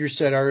Kiper Jr.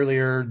 said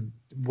earlier,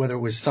 whether it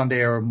was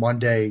Sunday or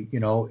Monday, you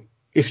know,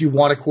 if you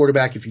want a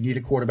quarterback, if you need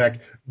a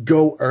quarterback,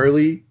 go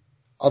early,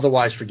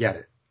 otherwise forget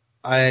it.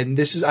 And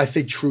this is, I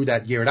think, true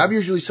that year. And I'm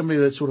usually somebody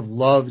that sort of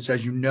loves,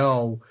 as you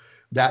know,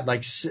 that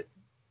like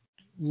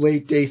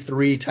late day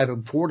 3 type of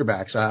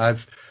quarterbacks.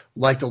 I've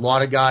liked a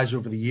lot of guys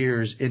over the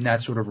years in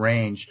that sort of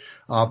range.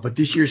 But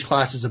this year's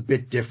class is a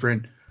bit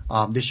different.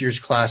 This year's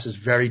class is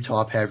very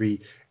top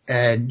heavy,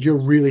 and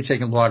you're really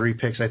taking lottery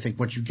picks, I think,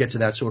 once you get to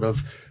that sort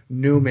of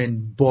Newman,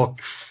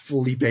 Book,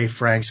 Felipe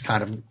Franks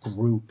kind of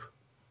group.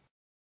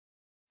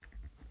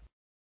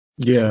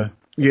 Yeah.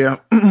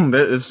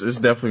 It's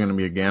definitely going to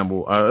be a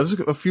gamble. There's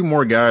a few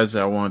more guys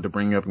that I wanted to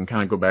bring up and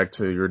kind of go back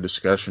to your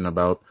discussion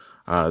about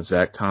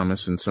Zach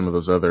Thomas and some of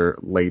those other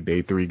late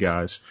day 3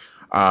 guys.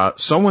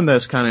 Someone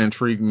that's kind of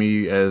intrigued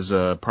me as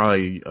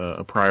probably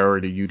a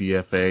priority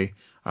UDFA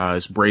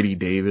is Brady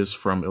Davis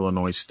from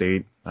Illinois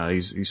State.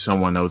 He's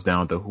someone that was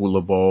down at the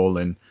Hula Bowl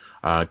and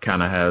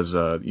kind of has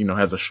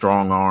a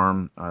strong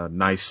arm,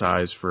 nice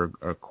size for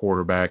a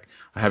quarterback.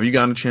 Have you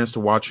gotten a chance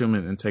to watch him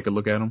and take a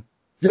look at him?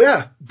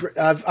 Yeah,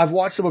 I've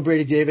watched some of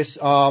Brady Davis.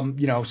 Saw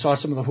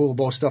some of the Hula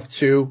Bowl stuff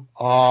too.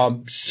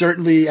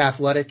 Certainly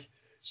athletic,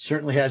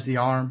 certainly has the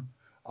arm.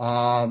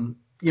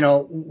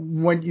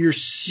 When you're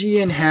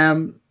seeing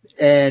him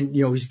and,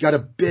 he's got a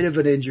bit of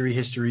an injury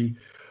history,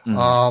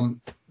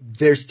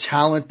 there's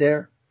talent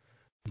there.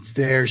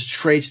 There's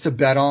traits to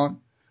bet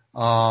on.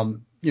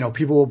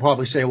 People will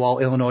probably say, well,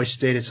 Illinois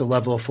State, it's a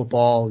level of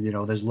football.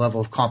 There's a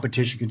level of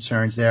competition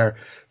concerns there.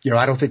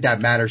 I don't think that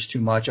matters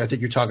too much. I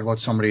think you're talking about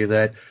somebody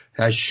that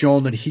has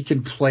shown that he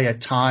can play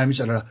at times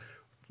at a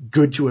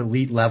good to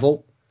elite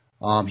level.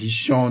 He's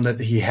shown that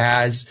he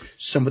has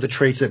some of the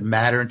traits that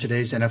matter in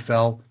today's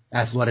NFL: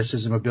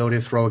 athleticism, ability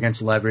to throw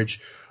against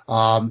leverage.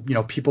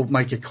 People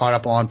might get caught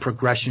up on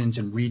progressions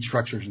and read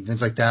structures and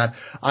things like that.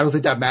 I don't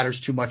think that matters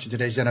too much in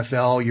today's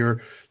NFL.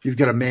 You've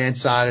got a man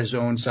side, a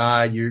zone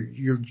side.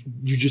 You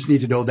just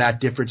need to know that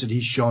difference, and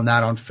he's shown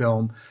that on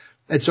film.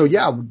 And so,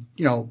 yeah,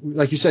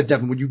 like you said,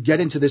 Devin, when you get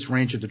into this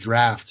range of the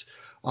draft,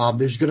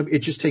 it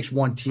just takes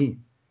one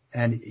team,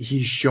 and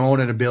he's shown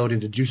an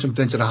ability to do some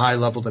things at a high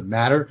level that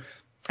matter.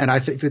 And I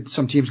think that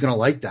some team's going to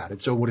like that. And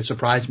so would it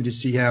surprise me to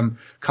see him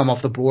come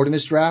off the board in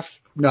this draft?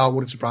 No, it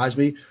wouldn't surprise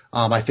me.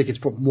 I think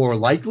it's more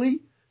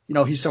likely.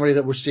 He's somebody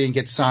that we're seeing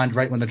get signed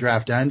right when the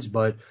draft ends,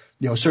 but,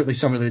 certainly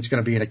somebody that's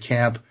going to be in a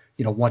camp,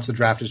 once the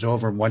draft is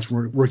over and once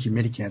rookie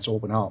minicamps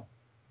open up.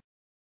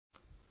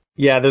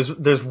 Yeah,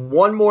 there's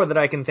one more that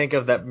I can think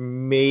of that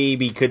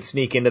maybe could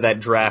sneak into that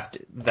draft,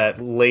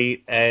 that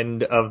late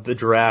end of the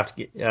draft,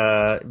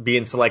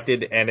 being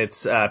selected, and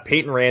it's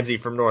Peyton Ramsey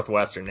from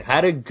Northwestern.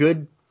 Had a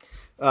good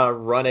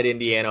run at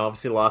Indiana,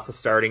 obviously lost the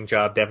starting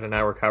job. Devin and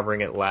I were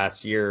covering it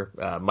last year.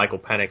 Michael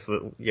Penix,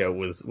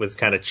 was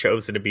kind of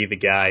chosen to be the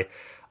guy.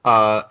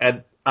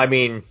 And I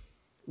mean,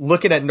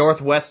 looking at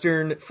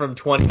Northwestern from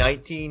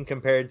 2019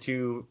 compared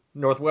to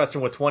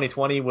Northwestern with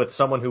 2020 with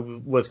someone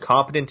who was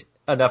competent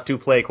enough to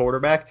play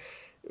quarterback,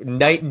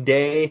 night and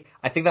day.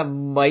 I think that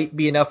might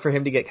be enough for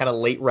him to get kind of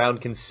late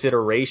round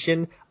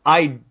consideration.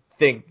 I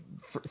think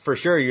for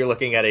sure you're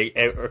looking at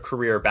a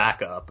career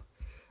backup.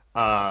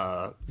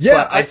 But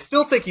I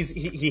still think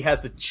he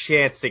has a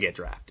chance to get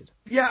drafted.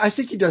 Yeah, I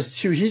think he does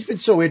too. He's been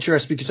so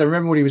interesting because I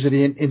remember when he was at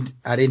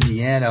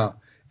Indiana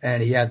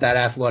and he had that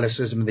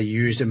athleticism and they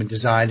used him in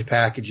designed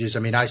packages. I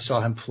mean, I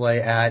saw him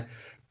play at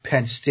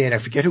Penn State. I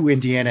forget who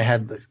Indiana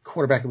had, the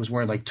quarterback that was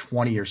wearing like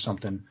 20 or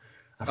something.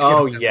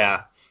 Oh,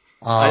 yeah.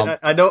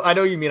 I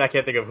know you mean. I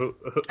can't think of who.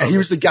 And he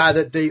was the guy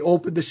that they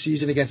opened the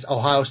season against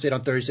Ohio State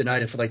on Thursday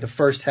night, and for like the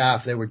first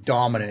half they were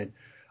dominant.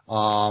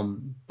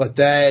 But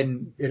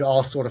then it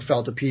all sort of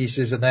fell to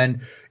pieces, and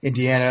then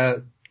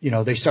Indiana,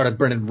 they started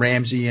bringing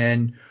Ramsey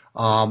in,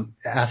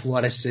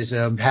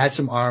 athleticism, had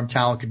some arm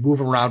talent, could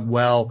move around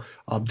well,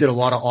 did a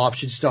lot of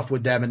option stuff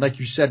with them. And like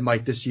you said,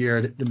 Mike, this year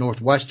at the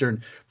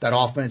Northwestern, that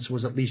offense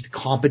was at least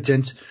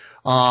competent.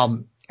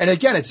 And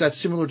again, it's that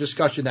similar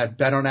discussion, that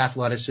bet on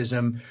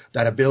athleticism,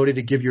 that ability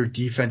to give your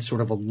defense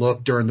sort of a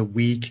look during the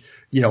week.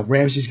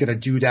 Ramsey's going to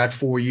do that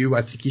for you.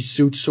 I think he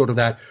suits sort of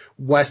that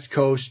West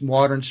Coast,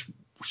 modern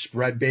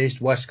spread-based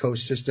West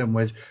Coast system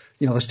with,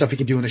 the stuff he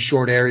can do in the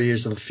short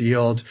areas of the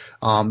field,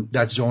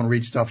 that zone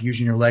read stuff,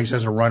 using your legs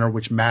as a runner,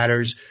 which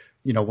matters.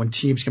 When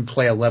teams can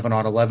play 11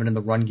 on 11 in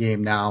the run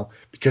game now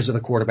because of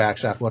the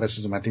quarterback's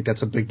athleticism, I think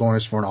that's a big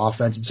bonus for an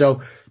offense. And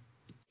so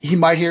he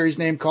might hear his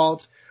name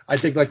called. I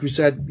think, like we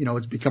said,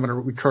 it's becoming a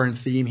recurrent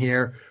theme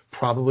here,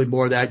 probably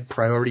more that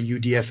priority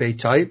UDFA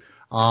type,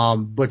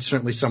 but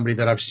certainly somebody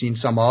that I've seen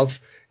some of,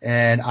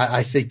 and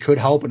I think could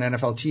help an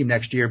NFL team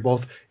next year,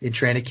 both in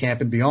training camp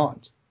and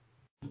beyond.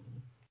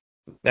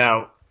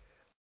 Now,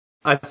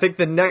 I think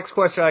the next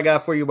question I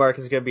got for you, Mark,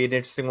 is going to be an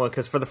interesting one,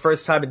 because for the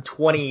first time in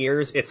 20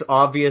 years, it's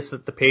obvious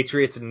that the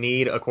Patriots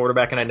need a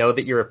quarterback, and I know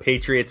that you're a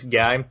Patriots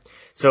guy.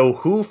 So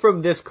who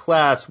from this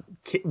class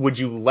would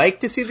you like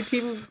to see the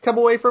team come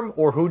away from,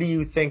 or who do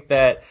you think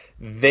that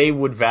they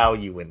would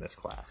value in this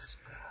class?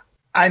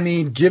 I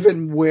mean,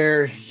 given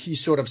where he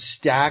sort of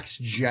stacks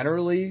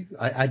generally,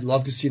 I'd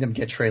love to see them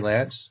get Trey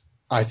Lance.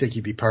 I think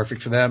he'd be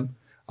perfect for them.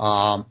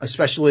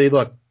 Especially,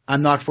 look,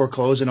 I'm not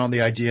foreclosing on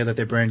the idea that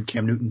they bring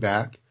Cam Newton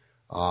back.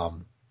 I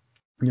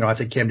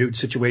think Cam Newton's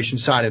situation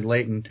sided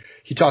late, and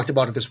he talked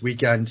about it this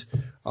weekend.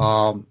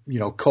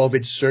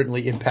 COVID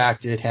certainly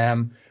impacted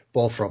him,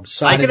 both from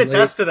signing I can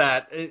attest to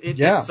that. It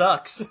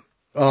sucks.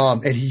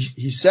 And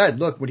he said,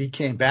 look, when he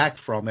came back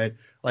from it,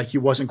 like he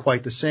wasn't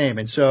quite the same.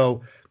 And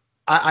so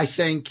I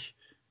think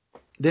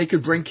they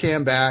could bring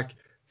Cam back,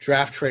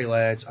 draft Trey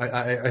Lance.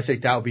 I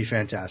think that would be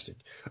fantastic.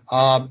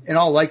 In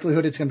all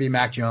likelihood, it's going to be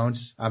Mac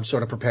Jones. I'm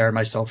sort of preparing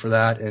myself for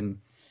that. And,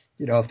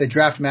 if they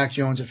draft Mac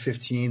Jones at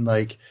 15,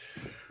 like,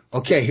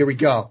 okay, here we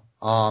go.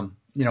 I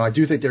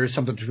do think there is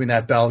something between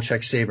that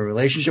Belichick-Saban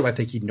relationship. I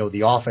think he'd know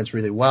the offense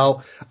really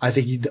well. I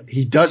think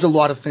he does a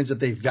lot of things that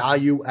they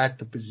value at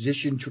the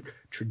position,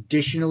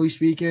 traditionally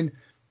speaking.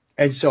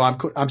 And so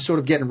I'm sort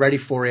of getting ready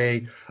for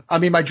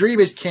my dream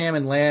is Cam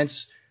and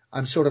Lance.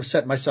 I'm sort of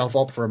setting myself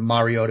up for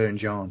Mariota and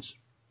Jones.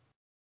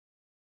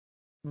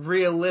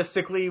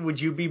 Realistically, would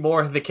you be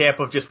more in the camp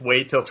of just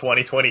wait till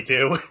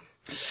 2022?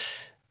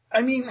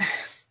 I mean,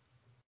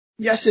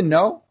 yes and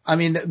no. I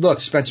mean,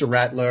 look, Spencer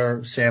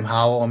Rattler, Sam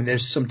Howell. I mean,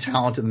 there's some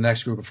talent in the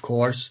next group, of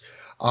course.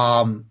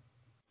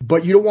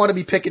 But you don't want to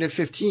be picking at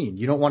 15.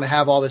 You don't want to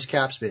have all this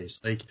cap space.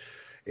 Like,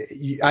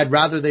 I'd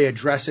rather they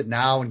address it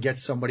now and get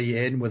somebody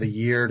in with a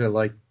year to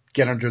like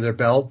get under their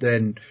belt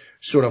than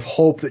sort of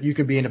hope that you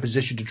can be in a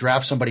position to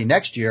draft somebody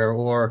next year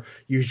or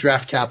use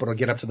draft capital to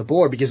get up to the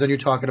board, because then you're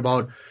talking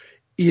about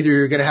either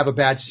you're going to have a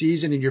bad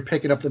season and you're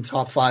picking up the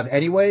top 5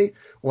 anyway,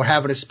 or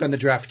having to spend the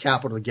draft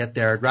capital to get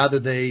there. I'd rather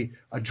they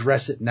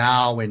address it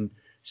now and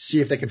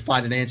see if they can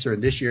find an answer in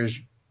this year's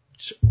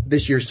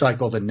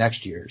cycle than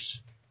next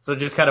year's. So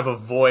just kind of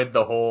avoid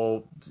the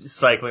whole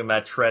cycling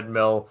that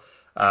treadmill,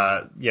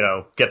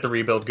 get the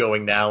rebuild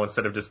going now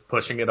instead of just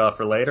pushing it off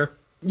for later.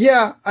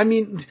 Yeah. I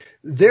mean,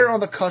 they're on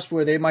the cusp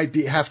where they might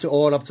have to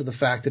own up to the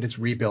fact that it's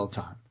rebuild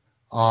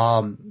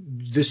time.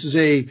 This is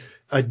a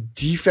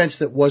defense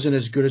that wasn't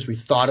as good as we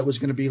thought it was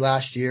going to be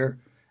last year.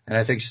 And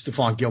I think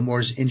Stephon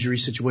Gilmore's injury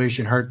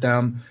situation hurt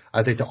them.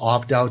 I think the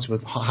opt-outs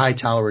with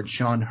Hightower and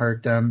Sean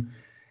hurt them.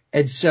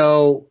 And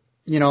so,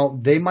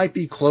 they might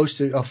be close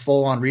to a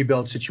full-on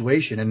rebuild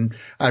situation. And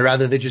I'd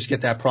rather they just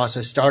get that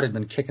process started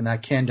than kicking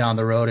that can down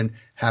the road and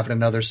having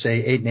another,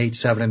 say, 8-8,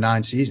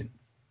 7-9 season.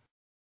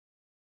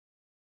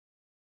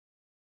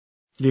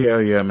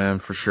 Yeah, man,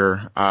 for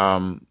sure.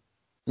 Kind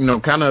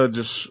of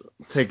just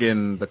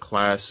taking the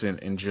class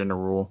in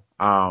general.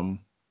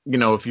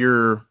 If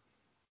you're,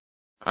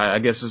 I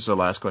guess this is the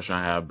last question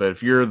I have, but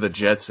if you're the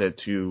Jets at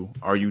 2,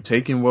 are you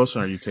taking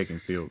Wilson or are you taking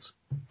Fields?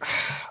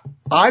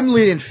 I'm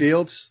leading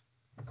Fields.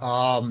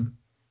 I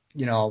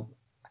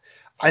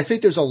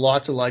think there's a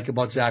lot to like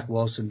about Zach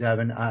Wilson,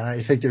 Devin.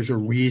 I think there's a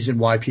reason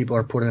why people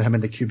are putting him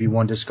in the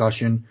QB1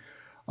 discussion.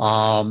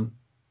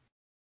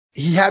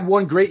 He had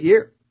one great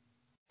year,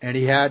 and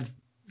he had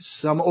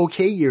some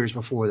okay years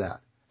before that,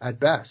 at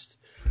best.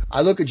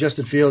 I look at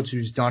Justin Fields,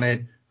 who's done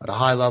it at a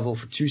high level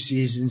for 2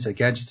 seasons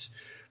against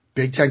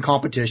Big Ten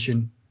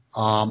competition.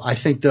 I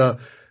think the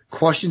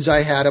questions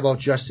I had about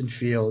Justin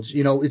Fields,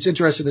 it's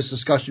interesting, this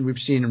discussion we've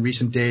seen in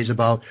recent days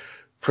about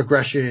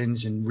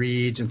progressions and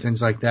reads and things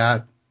like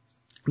that.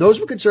 Those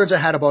were concerns I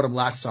had about him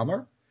last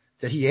summer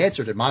that he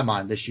answered in my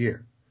mind this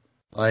year.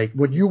 Like,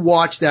 when you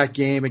watch that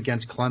game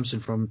against Clemson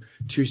from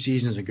 2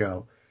 seasons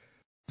ago,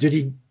 did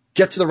he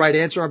get to the right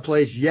answer on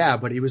plays? Yeah,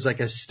 but he was like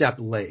a step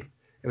late.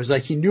 It was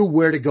like he knew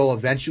where to go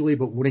eventually,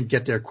 but wouldn't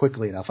get there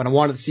quickly enough. And I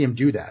wanted to see him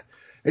do that.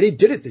 And he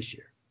did it this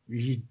year.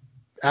 He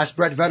asked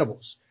Brett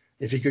Venables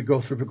if he could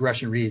go through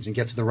progression reads and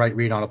get to the right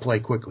read on a play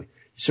quickly.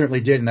 He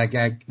certainly did in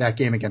that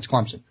game against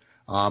Clemson.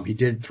 He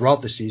did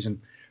throughout the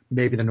season,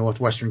 maybe the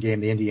Northwestern game,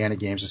 the Indiana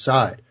games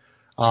aside.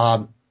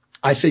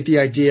 I think the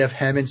idea of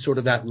him in sort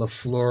of that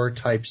LaFleur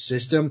type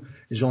system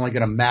is only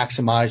going to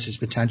maximize his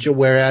potential,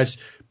 whereas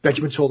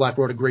Benjamin Solak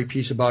wrote a great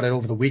piece about it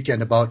over the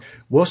weekend about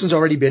Wilson's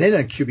already been in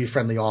a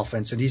QB-friendly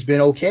offense, and he's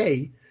been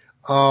okay.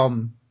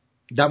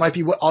 That might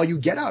be all you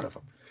get out of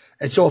him.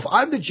 And so if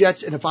I'm the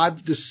Jets and if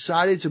I've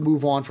decided to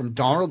move on from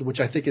Darnold,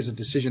 which I think is a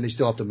decision they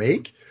still have to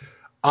make,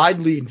 I'd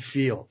lean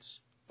Fields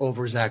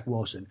over Zach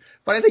Wilson.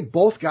 But I think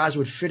both guys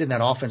would fit in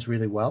that offense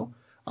really well.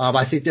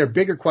 I think their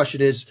bigger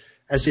question is,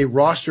 as a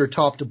roster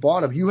top to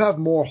bottom, you have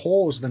more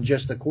holes than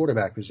just the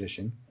quarterback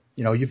position.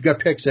 You know, you've got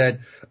picks at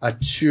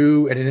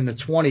 2 and in the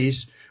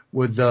 20s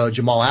with the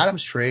Jamal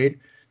Adams trade.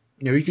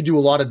 You know, you could do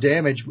a lot of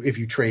damage if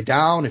you trade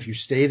down, if you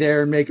stay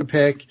there and make a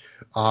pick.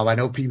 I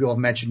know people have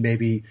mentioned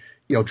maybe,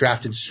 you know,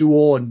 drafting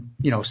Sewell and,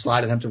 you know,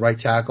 sliding him to right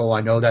tackle. I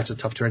know that's a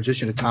tough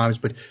transition at times,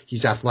 but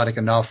he's athletic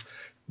enough.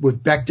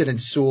 With Becton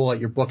and Sewell at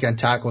your bookend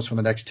tackles for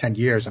the next 10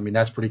 years, I mean,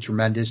 that's pretty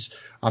tremendous.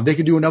 They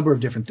can do a number of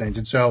different things.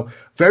 And so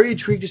very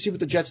intrigued to see what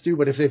the Jets do.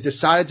 But if they've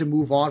decided to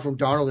move on from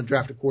Darnold and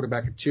draft a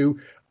quarterback at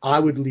 2, I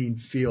would lean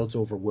Fields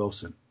over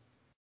Wilson.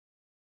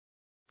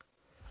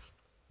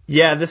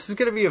 Yeah, this is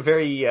going to be a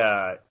very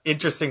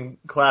interesting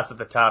class at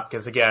the top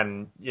because,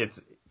 again, it's,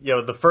 you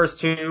know, the first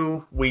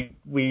 2 we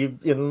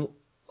in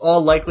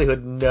all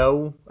likelihood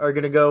know are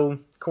going to go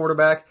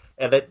quarterback,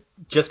 and that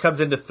just comes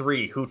into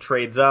 3, who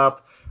trades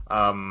up.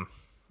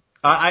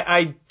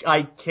 I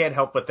can't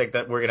help but think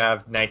that we're going to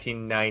have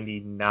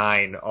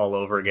 1999 all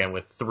over again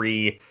with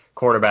 3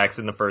 quarterbacks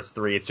in the first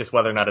 3. It's just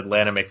whether or not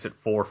Atlanta makes it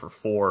 4 for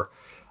 4.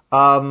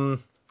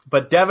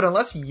 But Devin,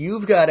 unless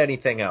you've got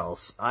anything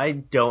else, I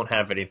don't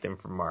have anything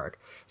for Mark.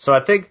 So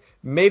I think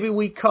maybe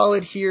we call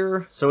it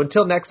here. So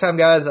until next time,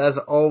 guys, as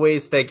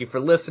always, thank you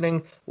for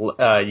listening.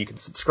 You can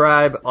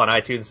subscribe on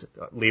iTunes,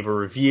 leave a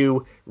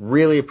review.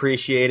 Really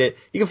appreciate it.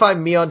 You can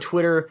find me on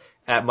Twitter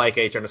at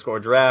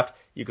MikeH_draft.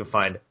 You can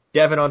find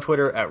Devin on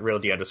Twitter at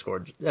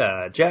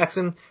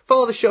RealD_Jackson.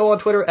 Follow the show on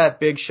Twitter at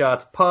Big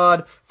Shots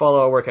Pod.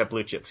 Follow our work at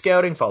Blue Chip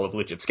Scouting. Follow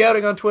Blue Chip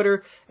Scouting on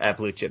Twitter at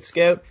Blue Chip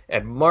Scout.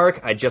 And Mark,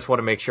 I just want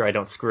to make sure I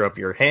don't screw up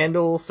your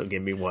handle, so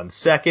give me 1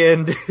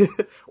 second.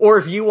 Or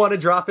if you want to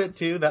drop it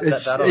too,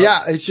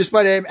 it's just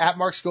my name at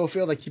Mark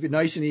Schofield. I keep it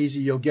nice and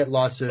easy. You'll get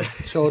lots of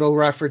Toto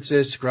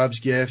references, Scrubs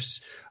gifs,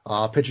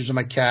 pictures of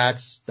my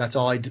cats. That's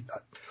all I do.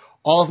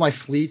 All of my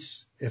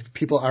fleets. If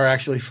people are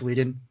actually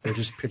fleeting, they're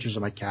just pictures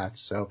of my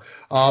cats. So,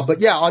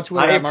 but yeah, on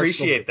Twitter. I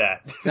appreciate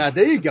that. Yeah,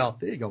 there you go.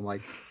 There you go,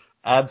 Mike.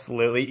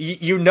 Absolutely.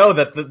 You know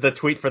that the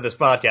tweet for this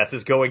podcast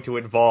is going to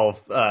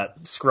involve,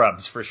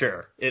 Scrubs for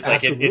sure. It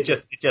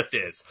just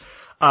is.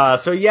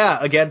 So yeah,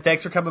 again,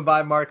 thanks for coming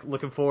by, Mark.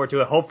 Looking forward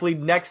to it. Hopefully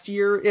next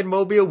year in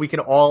Mobile, we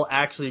can all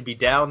actually be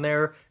down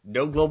there.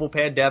 No global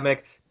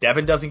pandemic.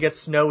 Devin doesn't get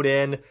snowed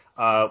in.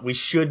 We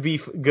should be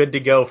good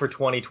to go for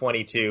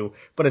 2022.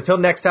 But until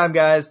next time,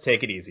 guys,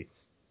 take it easy.